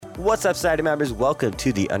What's up, Society members? Welcome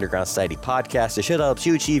to the Underground Society podcast, the show that helps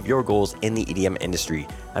you achieve your goals in the EDM industry.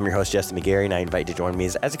 I'm your host, Justin McGarry, and I invite you to join me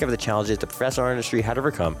as I cover the challenges the professional industry had to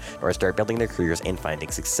overcome or start building their careers and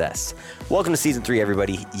finding success. Welcome to season 3,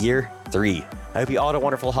 everybody, year 3. I hope you all had a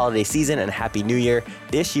wonderful holiday season and a happy new year.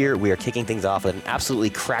 This year, we are kicking things off with an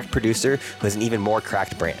absolutely cracked producer who has an even more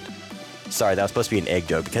cracked brand. Sorry, that was supposed to be an egg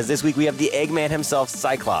joke, because this week we have the Eggman himself,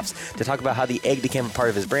 Cyclops, to talk about how the egg became a part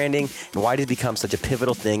of his branding and why it has become such a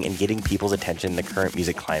pivotal thing in getting people's attention in the current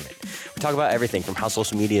music climate. We talk about everything from how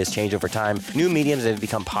social media has changed over time, new mediums that have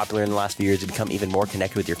become popular in the last few years to become even more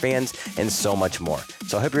connected with your fans, and so much more.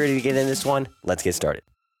 So I hope you're ready to get in this one. Let's get started.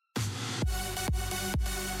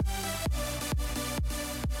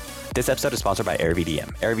 This episode is sponsored by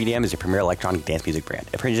EDM. EDM is your premier electronic dance music brand,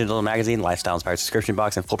 a print digital magazine, lifestyle-inspired subscription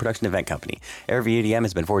box, and full production event company. EDM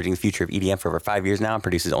has been forging the future of EDM for over 5 years now and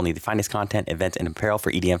produces only the finest content, events, and apparel for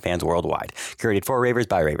EDM fans worldwide. Curated for ravers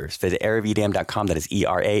by ravers. Visit EDM.com, that is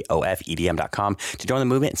ERAOF, to join the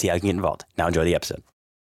movement and see how you can get involved. Now enjoy the episode.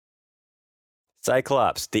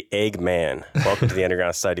 Cyclops, the Eggman. Welcome to the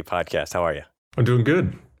Underground Society podcast. How are you? I'm doing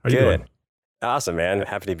good. How you doing? Awesome, man.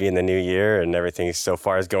 Happy to be in the new year, and everything so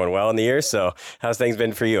far is going well in the year. So how's things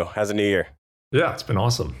been for you? How's the new year? Yeah, it's been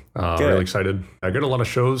awesome. Really excited. I got a lot of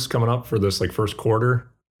shows coming up for this first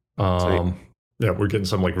quarter. Yeah, we're getting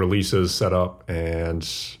some releases set up, and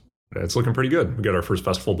it's looking pretty good. We got our first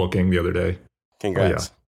festival booking the other day.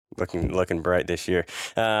 Congrats. Oh, yeah. Looking bright this year.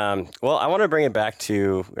 Well, I want to bring it back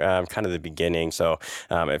to kind of the beginning. So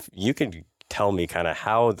if you could tell me kind of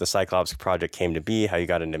how the Cyclops project came to be, how you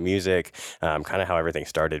got into music, kind of how everything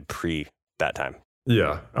started pre that time.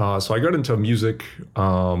 Yeah. So I got into music.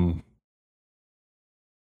 I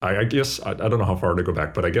guess, I don't know how far to go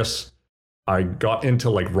back, but I guess I got into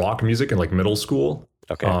rock music in middle school.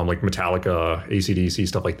 Okay. Metallica, AC/DC,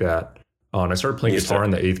 stuff like that. And I started playing guitar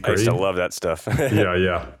in the 8th grade. I used to love that stuff.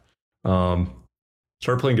 Yeah.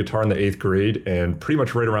 Started playing guitar in the 8th grade, and pretty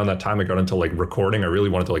much right around that time I got into recording. I really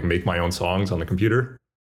wanted to make my own songs on the computer.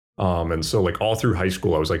 And so all through high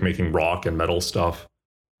school I was making rock and metal stuff.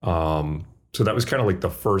 So that was kind of the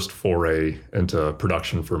first foray into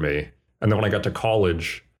production for me. And then when I got to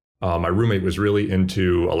college, my roommate was really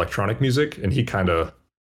into electronic music, and he kind of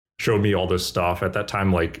showed me all this stuff. At that time,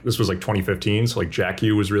 this was 2015, so Jack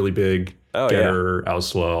U was really big. Oh, Getter,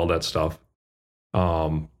 Ausla, all that stuff.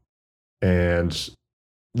 And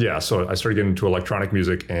yeah, so I started getting into electronic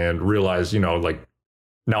music and realized, now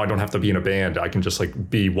I don't have to be in a band. I can just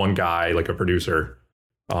be one guy, a producer.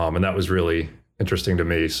 And that was really interesting to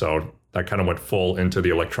me. So that kind of went full into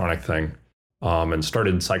the electronic thing, and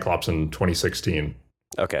started Cyclops in 2016.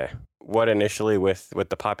 Okay. What initially with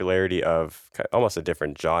the popularity of almost a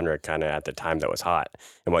different genre kind of at the time that was hot,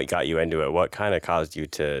 and what got you into it? What kind of caused you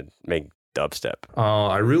to make dubstep?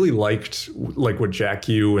 I really liked what Jack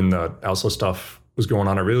U and the Ausla stuff was going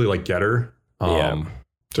on. I really like Getter.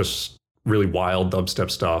 Just really wild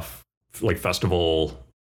dubstep stuff, festival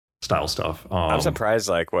style stuff. I'm surprised.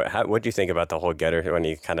 What do you think about the whole Getter when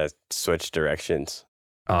you kind of switched directions?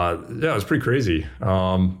 Yeah, it was pretty crazy.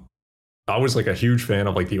 I was a huge fan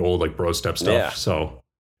of the old bro step stuff. Yeah. So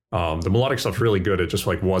the melodic stuff's really good. It just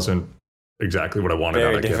wasn't exactly what I wanted Very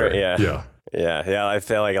out of different. Getter. Yeah. I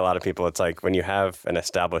feel like a lot of people, it's when you have an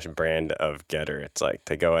established brand of Getter, it's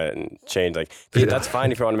to go in and change. That's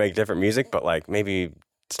fine if you want to make different music, but maybe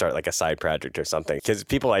start a side project or something, because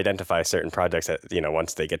people identify certain projects that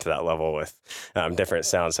once they get to that level with different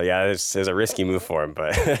sounds. So yeah, it's a risky move for them,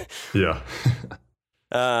 but yeah.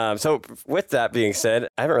 So with that being said,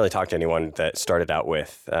 I haven't really talked to anyone that started out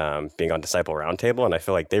with being on Disciple Roundtable, and I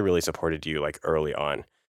feel like they really supported you early on.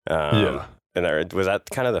 Yeah. And was that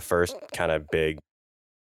kind of the first kind of big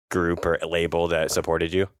group or label that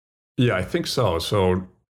supported you? Yeah, I think so. So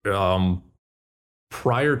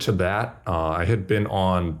prior to that, I had been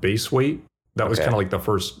on Bass Weight. That was kind of the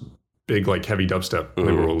first big heavy dubstep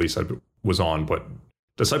label release I was on. But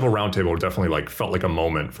Disciple Roundtable definitely felt like a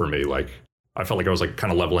moment for me. I felt like I was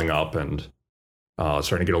kind of leveling up and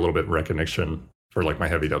starting to get a little bit of recognition for my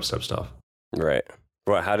heavy dubstep stuff. Right.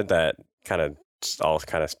 Well, how did that kind of all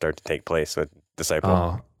start to take place with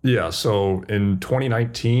Disciple? Yeah, so in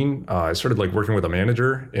 2019, I started working with a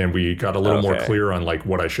manager, and we got a little more clear on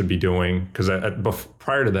what I should be doing, because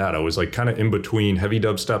prior to that I was kind of in between heavy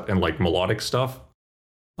dubstep and melodic stuff.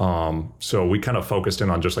 So we kind of focused in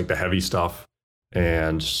on just the heavy stuff,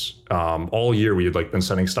 and all year we had been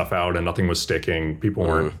sending stuff out and nothing was sticking. People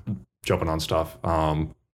weren't jumping on stuff.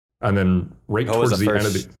 And then towards the end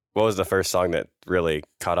of the... What was the first song that really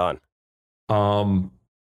caught on?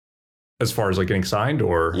 As far as getting signed,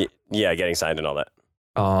 or yeah, getting signed and all that.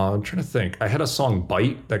 I'm trying to think. I had a song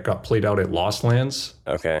 "Bite" that got played out at Lost Lands.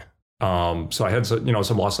 Okay. So I had some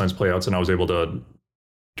Lost Lands playouts, and I was able to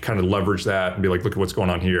kind of leverage that and be like, look at what's going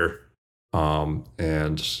on here.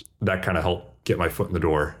 And that kind of helped get my foot in the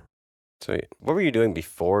door. Sweet. What were you doing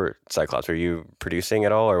before Cyclops? Were you producing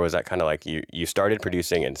at all, or was that kind of like you started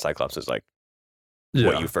producing and Cyclops was like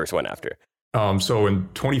what you first went after? So in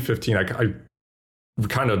 2015, I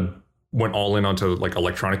kind of went all in onto like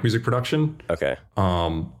electronic music production. Okay.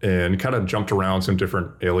 And kind of jumped around some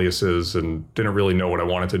different aliases and didn't really know what I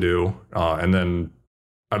wanted to do. And then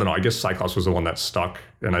I don't know, I guess Cyclops was the one that stuck,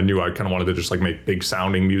 and I knew I kind of wanted to just like make big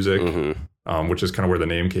sounding music, which is kind of where the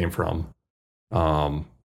name came from.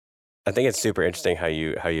 I think it's super interesting how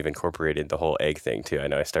you've incorporated the whole egg thing too. I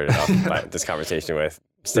know I started off by this conversation with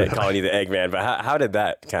calling you the Eggman, but how did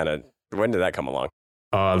that when did that come along?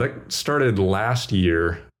 That started last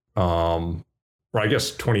year, or I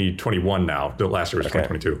guess 2021 now. The last year was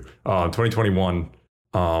 2022. 2021,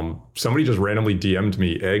 somebody just randomly DM'd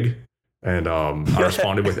me egg, and I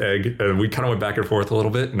responded with egg, and we kind of went back and forth a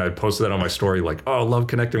little bit, and I posted that on my story like, oh, I love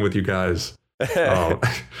connecting with you guys. And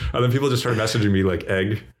then people just started messaging me like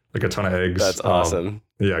egg, like a ton of eggs. That's awesome.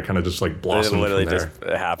 Yeah, kind of just like blossomed. It literally just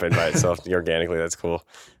happened by itself organically. That's cool.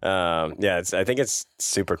 I think it's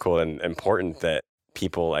super cool and important that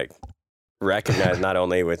people like recognize not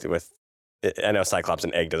only with I know Cyclops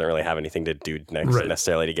and egg doesn't really have anything to do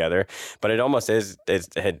necessarily together, but it almost is.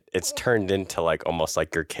 It's turned into like almost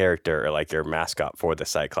like your character or like your mascot for the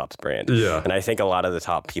Cyclops brand. Yeah, and I think a lot of the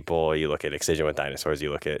top people, you look at Excision with dinosaurs,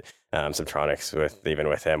 you look at Subtronics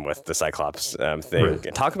with him with the Cyclops thing.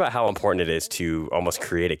 Right. Talk about how important it is to almost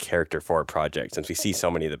create a character for a project, since we see so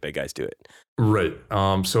many of the big guys do it. Right.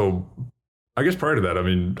 So I guess prior to that, I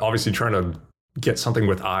mean, obviously trying to get something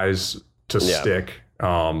with eyes to stick.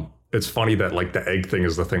 It's funny that like the egg thing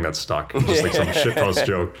is the thing that stuck. It's just like some shitpost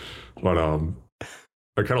joke. But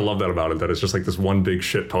I kind of love that about it, that it's just like this one big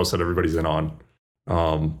shitpost that everybody's in on.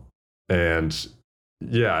 And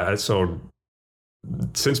yeah, so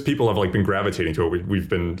since people have like been gravitating to it, we've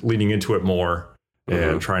been leaning into it more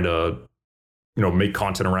and trying to, make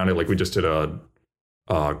content around it. Like we just did a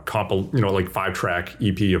like 5-track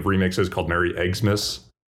EP of remixes called Merry Eggsmas.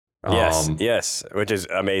 Yes, which is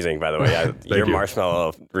amazing, by the way. Your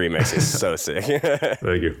Marshmallow remix is so sick.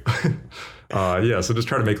 Thank you. So just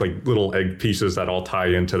try to make like little egg pieces that all tie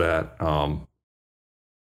into that.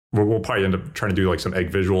 We'll probably end up trying to do like some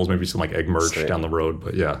egg visuals, maybe some like egg merch down the road.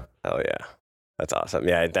 But yeah. Oh yeah, that's awesome.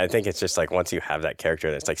 Yeah, I think it's just like once you have that character,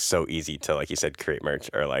 it's like so easy to, like you said, create merch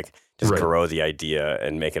or like just grow the idea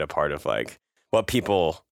and make it a part of like what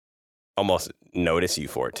people almost notice you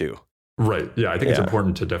for too. Right. Yeah, I think it's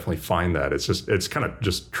important to definitely find that. It's kind of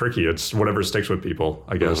just tricky. It's whatever sticks with people,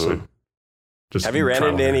 I guess. Have you ran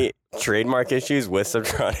into any trademark issues with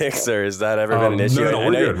Subtronics, or has that ever been an issue? No,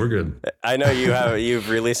 we're good. I know you've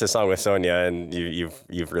released a song with Sonia, and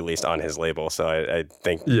you've released on his label. So I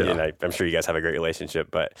think I'm sure you guys have a great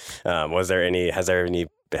relationship. But has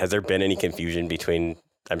there been any confusion between?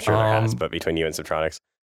 I'm sure there has, but between you and Subtronics.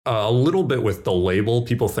 A little bit with the label.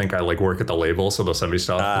 People think I like work at the label, so they'll send me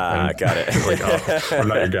stuff. Got it. Like, I'm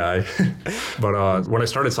not your guy. But when I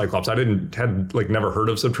started Cyclops, I had never heard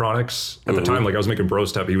of Subtronics at the time. Like I was making Bro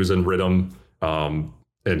Step. He was in Rhythm, and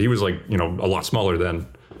he was like a lot smaller then.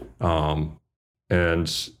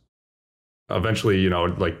 And eventually,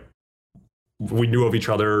 like we knew of each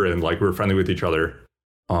other and like we were friendly with each other.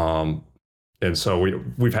 And so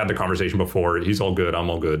we've had the conversation before. He's all good. I'm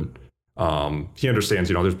all good. He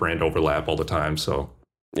understands, there's brand overlap all the time. So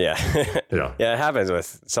yeah, it happens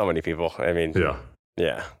with so many people. I mean,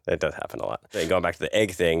 yeah, it does happen a lot. And going back to the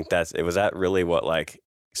egg thing, was that really what like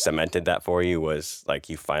cemented that for you? Was like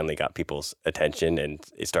you finally got people's attention and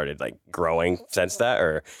it started like growing since that,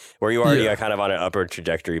 or were you already kind of on an upward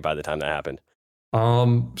trajectory by the time that happened?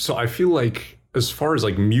 So I feel like as far as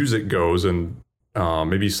like music goes and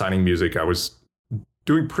maybe signing music, I was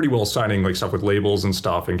doing pretty well signing like stuff with labels and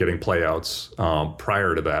stuff and getting playouts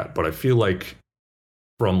prior to that. But I feel like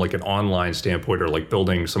from like an online standpoint or like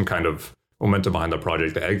building some kind of momentum behind the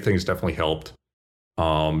project, the egg things definitely helped.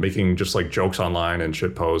 Making just like jokes online and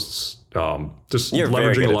shit posts, just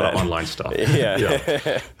leveraging a lot of online stuff.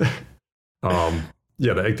 The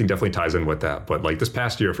egg thing definitely ties in with that. But like this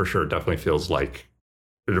past year for sure, definitely feels like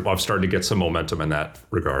I've started to get some momentum in that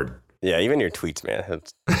regard. Yeah, even your tweets, man.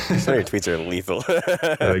 Some of your tweets are lethal.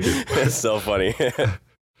 Thank you. It's so funny.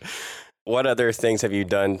 What other things have you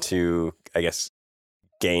done to, I guess,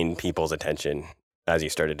 gain people's attention as you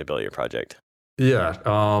started to build your project? Yeah.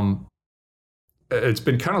 it's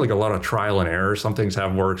been kind of like a lot of trial and error. Some things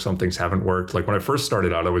have worked, some things haven't worked. Like when I first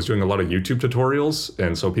started out, I was doing a lot of YouTube tutorials.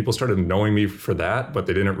 And so people started knowing me for that, but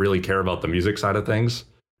they didn't really care about the music side of things.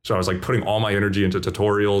 So I was like putting all my energy into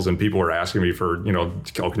tutorials, and people were asking me for, oh,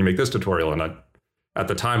 can you make this tutorial? And at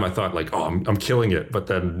the time I thought like, oh, I'm killing it. But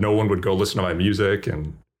then no one would go listen to my music.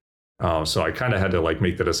 And so I kind of had to like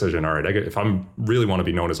make the decision. All right, if I'm really want to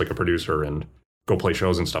be known as like a producer and go play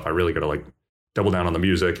shows and stuff, I really got to like double down on the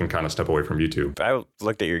music and kind of step away from YouTube. I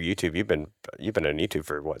looked at your YouTube. You've been on YouTube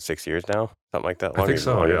for what, 6 years now? Something like that? I think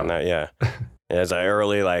so, yeah. Than that, yeah. It's like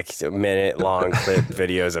early, like minute long clip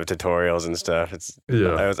videos of tutorials and stuff.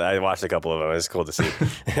 I watched a couple of them. It's cool to see.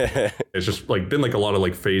 It's just like been like a lot of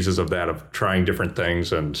like phases of that, of trying different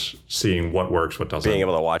things and seeing what works, what doesn't. Being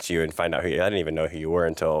able to watch you and find out I didn't even know who you were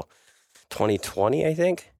until 2020, I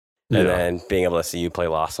think. And then being able to see you play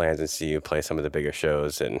Lost Lands and see you play some of the bigger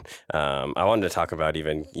shows. And I wanted to talk about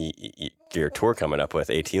even your tour coming up with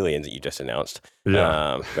ATLiens that you just announced.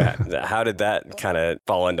 Yeah. How did that kind of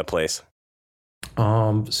fall into place?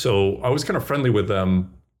 So I was kind of friendly with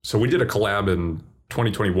them. So we did a collab in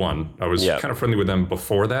 2021. I was kind of friendly with them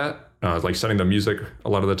before that. Like sending them music a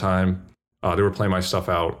lot of the time. They were playing my stuff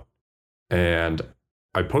out. And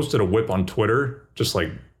I posted a whip on Twitter, just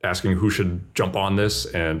like asking who should jump on this,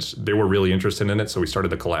 and they were really interested in it, so we started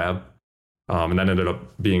the collab, and that ended up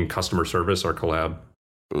being customer service, our collab.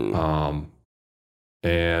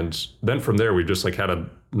 And then from there we just like had a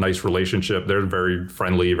nice relationship. They're very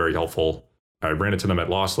friendly, very helpful. I ran into them at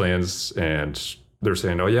Lost Lands, and they're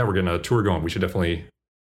saying, oh yeah, we're getting a tour going, you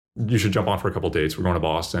should jump on for a couple dates. We're going to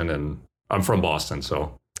Boston, and I'm from Boston,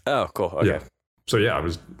 so cool. Okay. Yeah, so yeah, it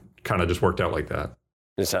was kind of just worked out like that.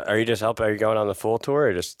 Are you going on the full tour,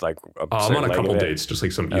 or just like I'm on a couple dates, just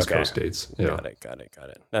like some East Coast dates. Yeah. Got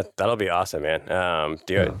it. That'll be awesome, man.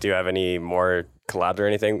 Do you have any more collabs or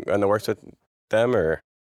anything in the works with them, or?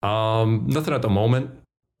 Nothing at the moment.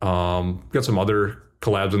 Got some other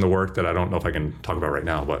collabs in the work that I don't know if I can talk about right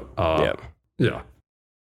now, but yeah.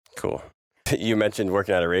 Cool. You mentioned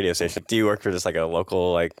working at a radio station. Do you work for just like a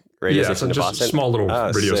local like radio station in just Boston? A small little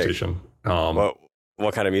radio station.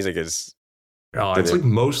 What kind of music is? It's like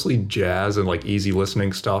mostly jazz and like easy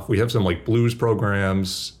listening stuff. We have some like blues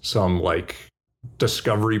programs, some like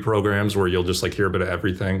discovery programs where you'll just like hear a bit of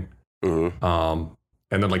everything. Mm-hmm.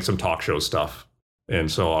 And then like some talk show stuff. And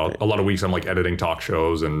so a lot of weeks I'm like editing talk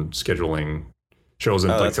shows and scheduling shows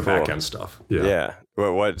and like the back end stuff. Yeah. Yeah.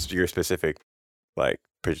 What's your specific like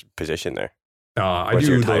position there? What's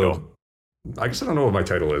your title? I guess I don't know what my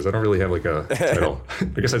title is. I don't really have like a title.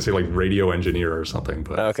 I guess I'd say like radio engineer or something.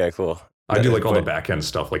 But okay, cool. I do like all the back end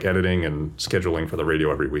stuff, like editing and scheduling for the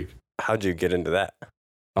radio every week. How'd you get into that?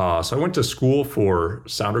 So I went to school for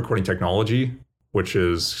sound recording technology, which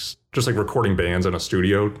is just like recording bands in a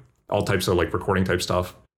studio, all types of like recording type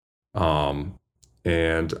stuff.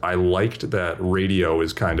 And I liked that radio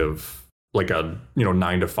is kind of like a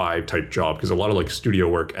 9 to 5 type job, because a lot of like studio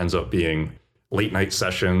work ends up being late night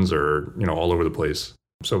sessions or all over the place.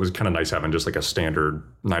 So it was kind of nice having just like a standard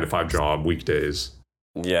 9 to 5 job weekdays.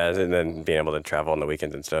 Yeah, and then being able to travel on the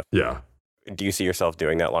weekends and stuff. Yeah. Do you see yourself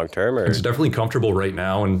doing that long term? Or? It's definitely comfortable right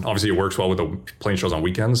now, and obviously it works well with the playing shows on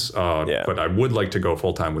weekends. But I would like to go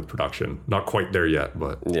full time with production. Not quite there yet,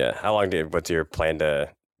 but yeah. How long what's your plan to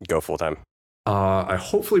go full time? I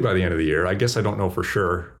hopefully by the end of the year. I guess I don't know for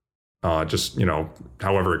sure. Just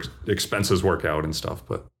however expenses work out and stuff.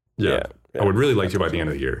 But yeah. I would really like to by the end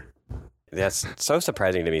of the year. That's so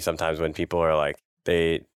surprising to me sometimes when people are like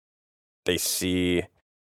they see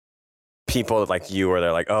people like you, where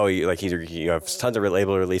they're like, oh, you have tons of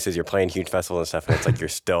label releases, you're playing huge festivals and stuff, and it's like you're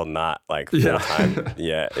still not like full time.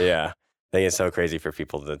 Yeah. I think it's so crazy for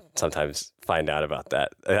people to sometimes find out about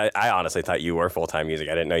that. I honestly thought you were full time music.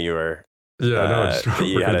 I didn't know you were. You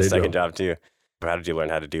had a second job too. How did you learn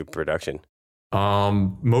how to do production?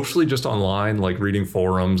 Mostly just online, like reading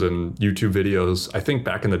forums and YouTube videos. I think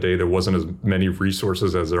back in the day there wasn't as many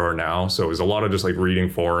resources as there are now, so it was a lot of just like reading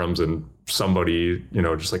forums and somebody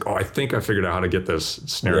just like, oh, I think I figured out how to get this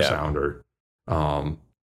snare sound, or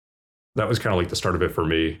that was kind of like the start of it for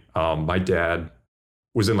me. My dad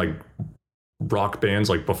was in like rock bands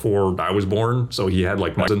like before I was born, so he had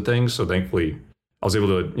like mics and things, so thankfully I was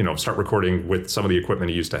able to start recording with some of the equipment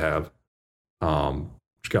he used to have.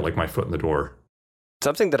 Just got like my foot in the door.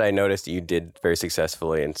 Something that I noticed you did very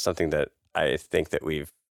successfully, and something that I think that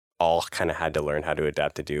we've all kind of had to learn how to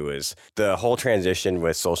adapt to do, is the whole transition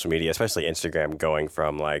with social media, especially Instagram, going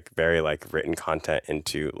from like very like written content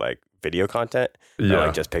into like video content, or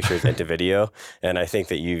like just pictures into video. And I think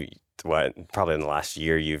that probably in the last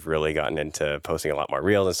year, you've really gotten into posting a lot more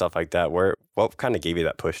reels and stuff like that. What kind of gave you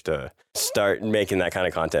that push to start making that kind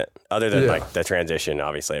of content, other than like the transition,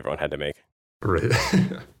 obviously, everyone had to make? Right.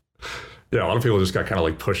 Yeah, a lot of people just got kind of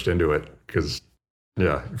like pushed into it because,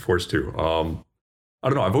 forced to. I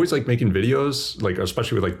don't know. I've always liked making videos, like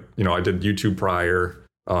especially with like, I did YouTube prior.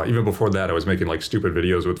 Even before that, I was making like stupid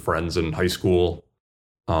videos with friends in high school,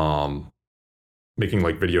 making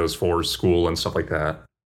like videos for school and stuff like that.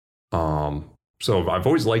 So I've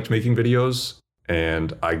always liked making videos,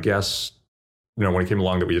 and I guess, when it came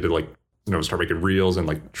along that we did like, start making reels and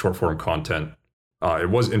like short form content, it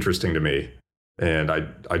was interesting to me. And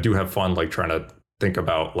I do have fun like trying to think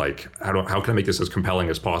about like how can I make this as compelling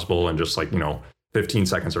as possible and just like 15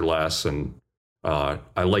 seconds or less. And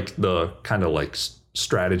I like the kind of like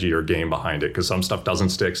strategy or game behind it, because some stuff doesn't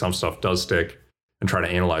stick, some stuff does stick, and try to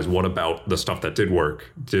analyze what about the stuff that did work.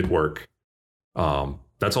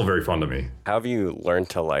 That's all very fun to me. How have you learned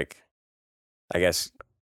to like, I guess,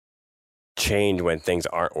 change when things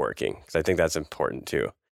aren't working? Because I think that's important too.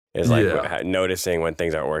 Is like noticing when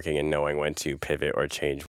things aren't working and knowing when to pivot or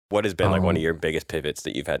change. What has been like one of your biggest pivots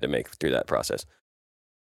that you've had to make through that process?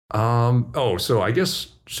 So I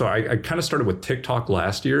kind of started with TikTok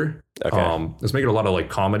last year. Okay. I was making a lot of like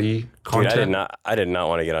comedy content. Dude, I did not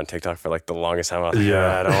want to get on TikTok for like the longest time. I was like,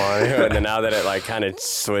 I don't want to. And then now that it like kind of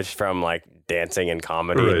switched from like dancing and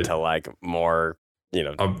comedy to like more,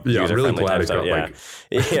 I'm really glad it got like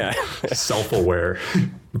self-aware.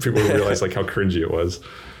 People realize like how cringy it was.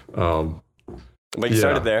 But you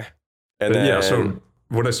started there. And then, so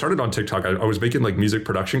when I started on TikTok, I was making like music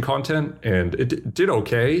production content, and it did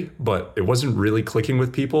okay, but it wasn't really clicking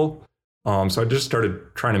with people. So I just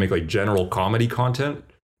started trying to make like general comedy content,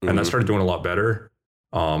 and that started doing a lot better.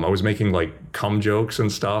 I was making like cum jokes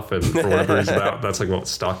and stuff, and for whatever reason, that's like what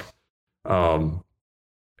stuck.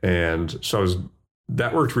 And so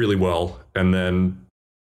that worked really well. And then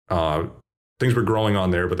things were growing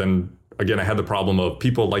on there, but then again, I had the problem of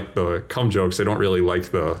people like the cum jokes. They don't really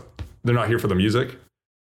like they're not here for the music.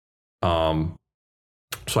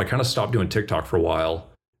 So I kind of stopped doing TikTok for a while.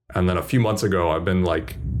 And then a few months ago, I've been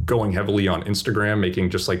like going heavily on Instagram, making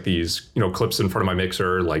just like these, clips in front of my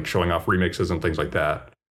mixer, like showing off remixes and things like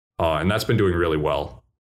that. And that's been doing really well.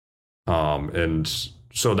 And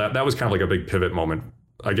so that was kind of like a big pivot moment,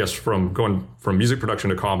 I guess, from going from music production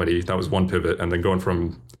to comedy. That was one pivot. And then going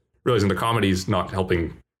from realizing the comedy's not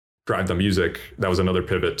helping drive the music, that was another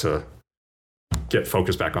pivot to get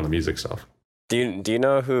focused back on the music stuff. Do you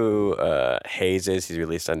know who Hayes is? He's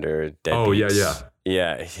released under Dead Oh, Beats. yeah.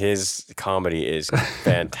 Yeah, his comedy is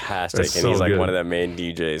fantastic. And he's like one of the main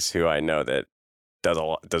DJs who I know that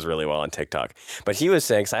does really well on TikTok. But he was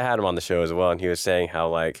saying, because I had him on the show as well, and he was saying how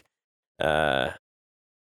like,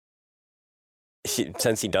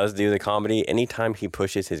 since he does do the comedy, anytime he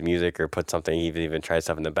pushes his music or puts something, even tries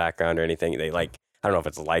stuff in the background or anything, they like, I don't know if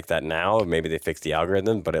it's like that now, maybe they fixed the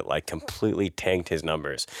algorithm, but it like completely tanked his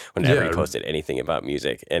numbers whenever he posted anything about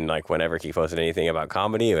music. And like whenever he posted anything about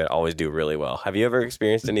comedy, it would always do really well. Have you ever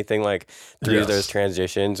experienced anything like through those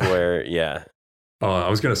transitions where, I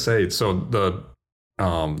was going to say, so the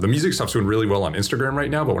music stuff's doing really well on Instagram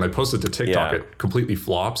right now, but when I post it to TikTok, it completely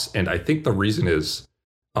flops. And I think the reason is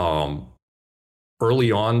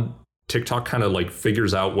early on, TikTok kind of like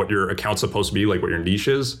figures out what your account's supposed to be, like what your niche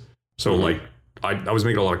is. So like, I was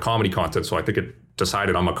making a lot of comedy content, so I think it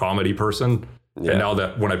decided I'm a comedy person. Yeah. And now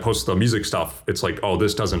that when I post the music stuff, it's like, oh,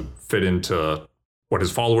 this doesn't fit into what his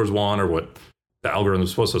followers want or what the algorithm is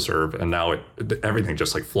supposed to serve. And now everything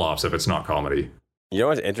just like flops if it's not comedy. You know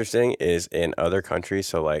what's interesting is in other countries,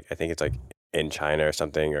 so like I think it's like in China or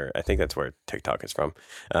something, or I think that's where TikTok is from.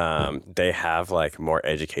 They have like more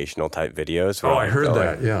educational type videos. I heard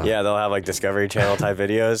that. Yeah, they'll have like Discovery Channel type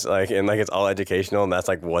videos, like, and like it's all educational, and that's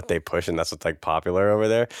like what they push, and that's what's like popular over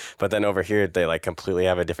there. But then over here, they like completely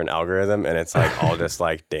have a different algorithm, and it's like all just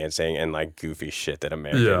like dancing and like goofy shit that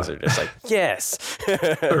Americans are just like, yes.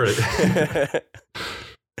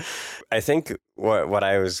 I think what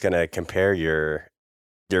I was gonna compare your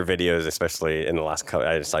videos, especially in the last couple,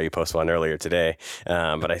 I saw you post one earlier today.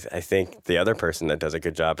 But I think the other person that does a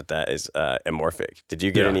good job at that is Amorphic. Did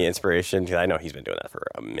you get any inspiration? Because I know he's been doing that for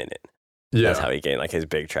a minute. Yeah. That's how he gained like his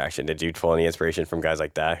big traction. Did you pull any inspiration from guys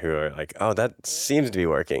like that who are like, oh, that seems to be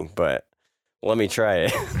working, but let me try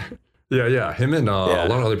it? Yeah. Him and a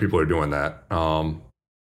lot of other people are doing that.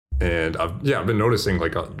 And I've been noticing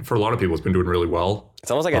like for a lot of people, it's been doing really well. It's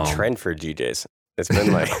almost like a trend for DJs. It's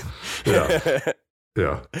been like,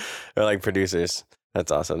 Yeah. Or like producers.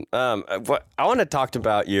 That's awesome. What I want to talk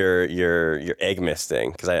about your egg mist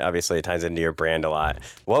thing because obviously it ties into your brand a lot.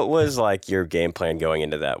 What was like your game plan going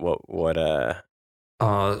into that?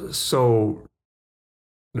 So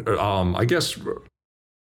I guess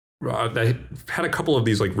they had a couple of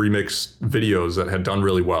these like remix videos that had done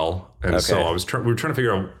really well, and so we were trying to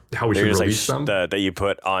figure out how we should release them. That you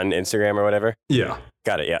put on Instagram or whatever. Yeah,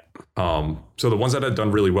 got it. Yeah. So the ones that had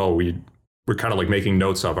done really well, we're kind of like making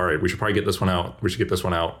notes of. All right, we should probably get this one out. We should get this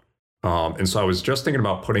one out. And so I was just thinking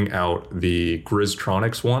about putting out the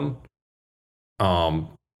Grizztronics one.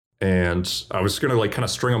 And I was gonna like kind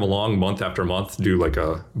of string them along month after month, do like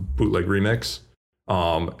a bootleg remix.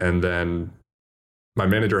 And then my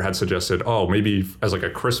manager had suggested, oh, maybe as like a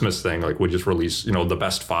Christmas thing, like we'll just release, the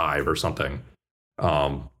best 5 or something.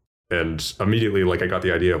 And immediately, like I got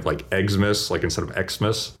the idea of like Xmas, like instead of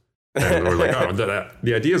Xmas. And we're like, oh,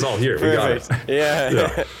 the idea is all here. We got it.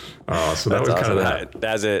 Yeah. So that was awesome. Kind of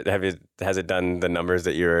that. Has it done the numbers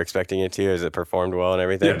that you were expecting it to? Has it performed well and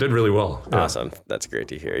everything? Yeah, it did really well. Yeah. Awesome. That's great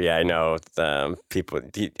to hear. Yeah, I know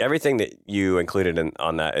everything that you included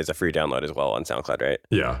on that is a free download as well on SoundCloud, right?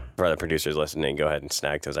 Yeah. For other producers listening, go ahead and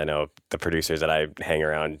snag those. I know the producers that I hang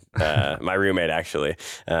around, my roommate actually,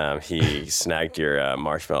 he snagged your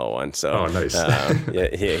Marshmallow one. So, oh, nice.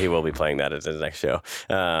 he will be playing that at his next show.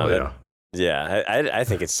 Yeah. Yeah, I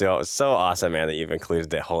think it's so awesome, man, that you've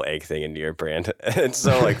included the whole egg thing into your brand. It's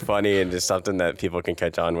so like funny and just something that people can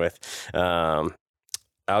catch on with. I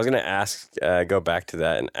was gonna go back to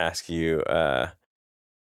that and ask you,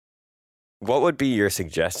 what would be your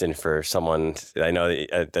suggestion for someone? I know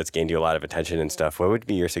that's gained you a lot of attention and stuff. What would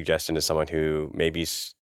be your suggestion to someone who may be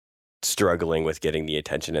struggling with getting the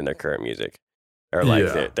attention in their current music? Or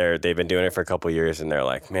like they've been doing it for a couple of years and they're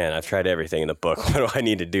like, man, I've tried everything in the book. What do I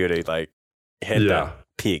need to do to like hit that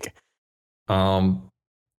peak? I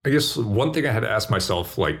guess one thing I had to ask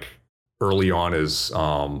myself like early on is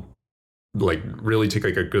like really take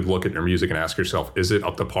like a good look at your music and ask yourself, is it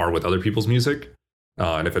up to par with other people's music?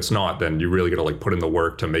 And if it's not, then you really got to like put in the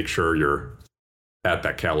work to make sure you're at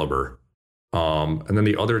that caliber. And then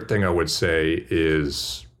the other thing I would say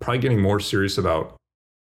is probably getting more serious about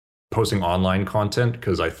posting online content,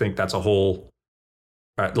 because I think that's a whole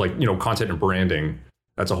content and branding,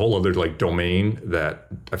 that's a whole other like domain that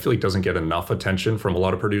I feel like doesn't get enough attention from a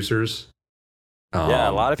lot of producers. Yeah,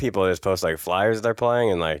 a lot of people just post like flyers they're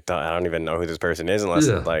playing and like I don't even know who this person is unless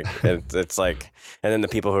it's like, and then the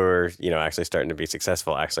people who are actually starting to be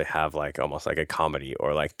successful actually have like almost like a comedy,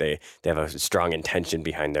 or like they have a strong intention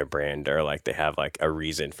behind their brand, or like they have like a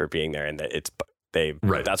reason for being there, and that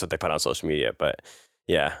that's what they put on social media. But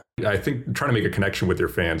yeah, I think trying to make a connection with your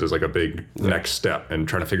fans is like a big next step, and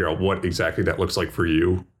trying to figure out what exactly that looks like for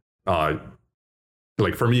you.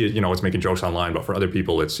 Like for me, it's making jokes online, but for other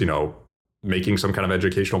people, it's, making some kind of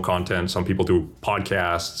educational content. Some people do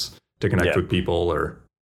podcasts to connect with people,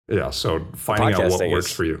 so finding out what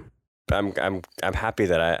works for you. I'm happy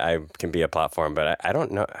that I can be a platform, but I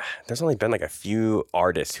don't know. There's only been like a few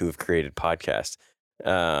artists who've created podcasts.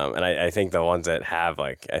 And I think the ones that have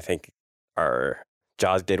are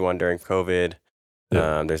Jaws did one during COVID.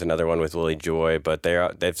 Yeah. There's another one with Willie Joy, but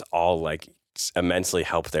they've all like immensely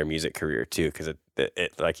helped their music career too. Cause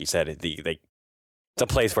it like you said, it's a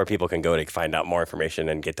place where people can go to find out more information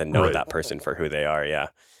and get to know that person for who they are. Yeah.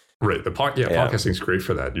 Right. Podcasting is great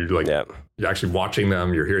for that. You're like, you're actually watching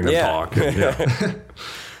them, you're hearing them talk. And,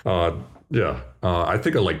 I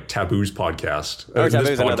think of like Taboo's podcast.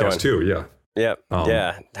 Taboo's another one too. Yeah.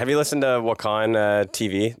 Yeah. Have you listened to Wakan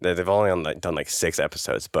TV? They've only done like 6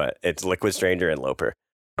 episodes, but it's Liquid Stranger and Loper.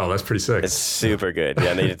 Oh, that's pretty sick. It's super good.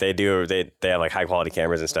 Yeah, they have like high quality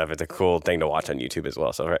cameras and stuff. It's a cool thing to watch on YouTube as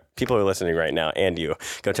well. So people who are listening right now, and you,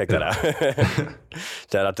 go check that out.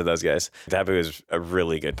 Shout out to those guys. Taboo is a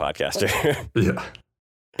really good podcaster. Yeah.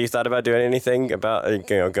 You thought about doing anything about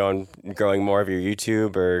growing more of your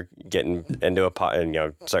YouTube, or getting into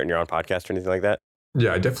starting your own podcast or anything like that?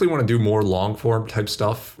 Yeah, I definitely want to do more long form type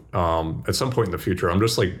stuff at some point in the future. I'm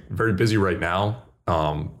just like very busy right now.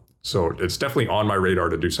 So it's definitely on my radar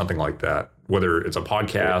to do something like that, whether it's a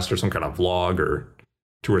podcast or some kind of vlog or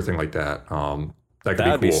tour thing like that.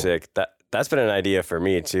 That would be sick. That's been an idea for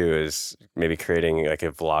me too, is maybe creating like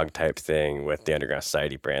a vlog type thing with the Underground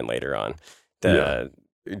Society brand later on. Do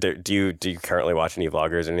you currently watch any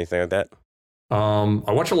vloggers or anything like that?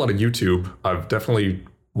 I watch a lot of YouTube. I've definitely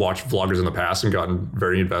watched vloggers in the past and gotten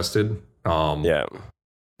very invested. Yeah.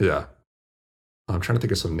 I'm trying to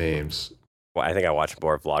think of some names. Well, I think I watch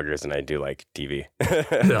more vloggers than I do like TV.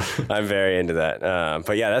 Yeah. I'm very into that.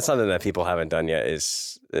 But yeah, that's something that people haven't done yet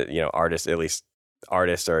is, artists, at least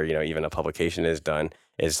artists or, even a publication has done,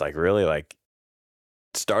 is like really like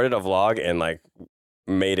started a vlog and like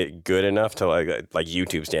made it good enough to like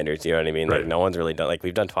YouTube standards. You know what I mean? Right. Like no one's really done, like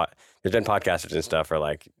there's been podcasters and stuff, or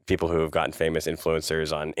like people who have gotten famous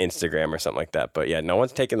influencers on Instagram or something like that. But yeah, no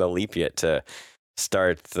one's taken the leap yet to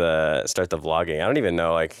start the vlogging. I don't even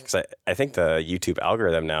know, like, 'cause I think the YouTube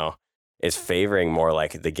algorithm now is favoring more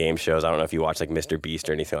like the game shows. I don't know if you watch like Mr. Beast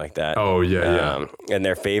or anything like that. Oh yeah. And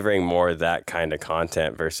they're favoring more that kind of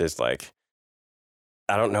content versus like,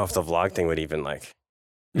 I don't know if the vlog thing would even like,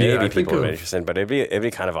 maybe people would be interested, but it'd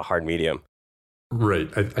be kind of a hard medium. Right.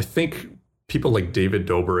 I think people like David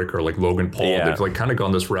Dobrik or like Logan Paul, they've like kind of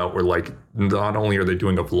gone this route where like not only are they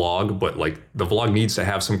doing a vlog, but like the vlog needs to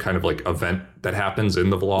have some kind of like event that happens in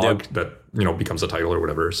the vlog that, you know, becomes a title or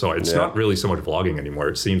whatever. So it's not really so much vlogging anymore,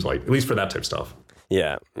 it seems like, at least for that type of stuff.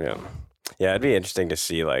 Yeah. It'd be interesting to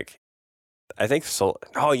see like, I think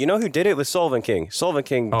you know who did it? Was Sullivan King. Sullivan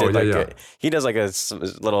King did he does like a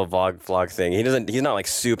little vlog thing. He's not like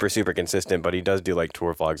super consistent, but he does do like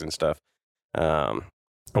tour vlogs and stuff.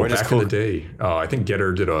 Back in the day, I think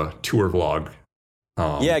Getter did a tour vlog.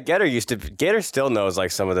 Getter still knows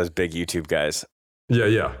like some of those big YouTube guys.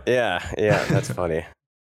 Yeah. That's funny.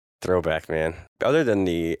 Throwback, man. Other than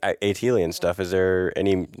the Atelian stuff, is there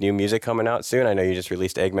any new music coming out soon? I know you just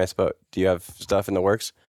released Eggmas, but do you have stuff in the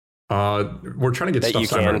works? We're trying to get stuff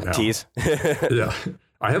signed right now. Tease. Yeah.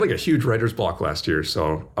 I had like a huge writer's block last year,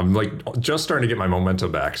 so I'm like just starting to get my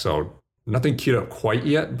momentum back. So nothing queued up quite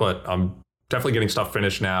yet, but I'm definitely getting stuff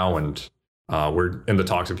finished now, and we're in the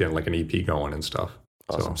talks of getting like an EP going and stuff.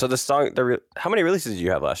 Awesome. So the song, how many releases did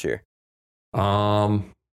you have last year?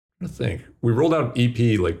 I think we rolled out an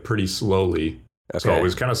EP like pretty slowly. Okay. So it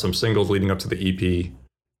was kind of some singles leading up to the EP.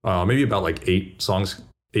 Maybe about like 8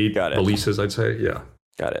 releases, I'd say. Yeah.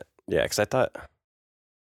 Got it. Yeah, because I thought,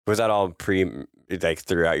 was that all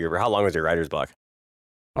throughout how long was your writer's block?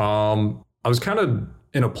 I was kind of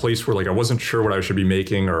in a place where like I wasn't sure what I should be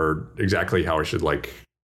making or exactly how I should like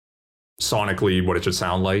sonically what it should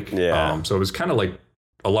sound like. Yeah. So it was kind of like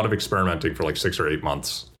a lot of experimenting for like 6 or 8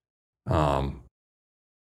 months.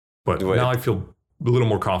 But now I feel a little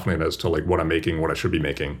more confident as to like what I'm making, what I should be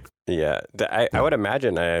making. Yeah, I would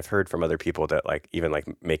imagine, I've heard from other people that like even like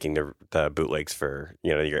making the bootlegs for,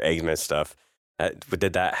 you know, your Eggman stuff,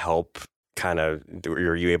 did that help kind of,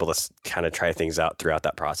 were you able to kind of try things out throughout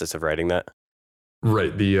that process of writing that?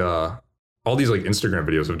 Right. All these like Instagram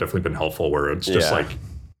videos have definitely been helpful where it's just like,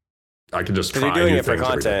 I can just try you're doing it for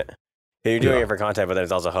content. You're doing it for content, but then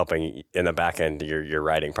it's also helping in the back end, your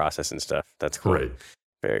writing process and stuff. That's cool. Right.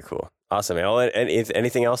 Very cool. Awesome, man. Well, and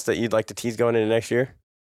anything else that you'd like to tease going into next year?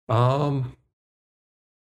 Or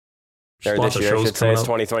this year, I should say. It's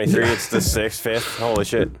 2023. It's the 6th, 5th. Holy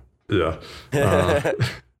shit. Yeah.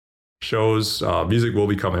 Shows, music will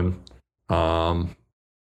be coming.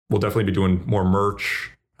 We'll definitely be doing more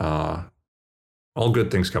merch. All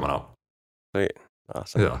good things coming up. Sweet.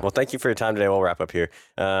 Awesome. Yeah. Well, thank you for your time today. We'll wrap up here.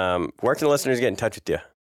 Where can the listeners get in touch with you?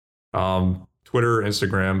 Twitter,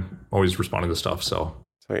 Instagram, always responding to stuff. So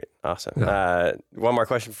sweet. Awesome. Yeah. One more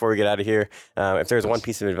question before we get out of here. If there's one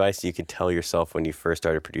piece of advice you could tell yourself when you first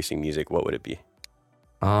started producing music, what would it be?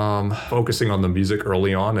 Focusing on the music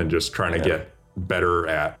early on and just trying to get better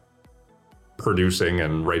at producing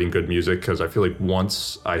and writing good music, because I feel like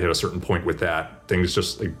once I hit a certain point with that, things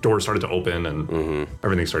just like doors started to open and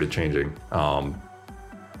everything started changing.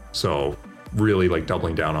 So really like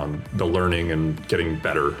doubling down on the learning and getting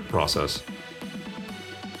better process.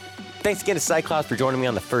 Thanks again to Cyclops for joining me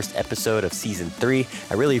on the first episode of Season 3.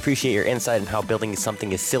 I really appreciate your insight on how building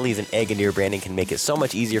something as silly as an egg into your branding can make it so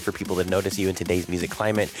much easier for people to notice you in today's music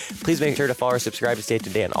climate. Please make sure to follow or subscribe to stay up to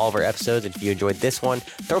date on all of our episodes. And if you enjoyed this one,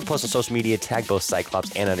 throw a post on social media, tag both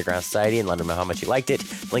Cyclops and Underground Society, and let them know how much you liked it.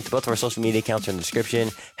 Link to both of our social media accounts are in the description.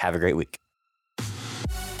 Have a great week.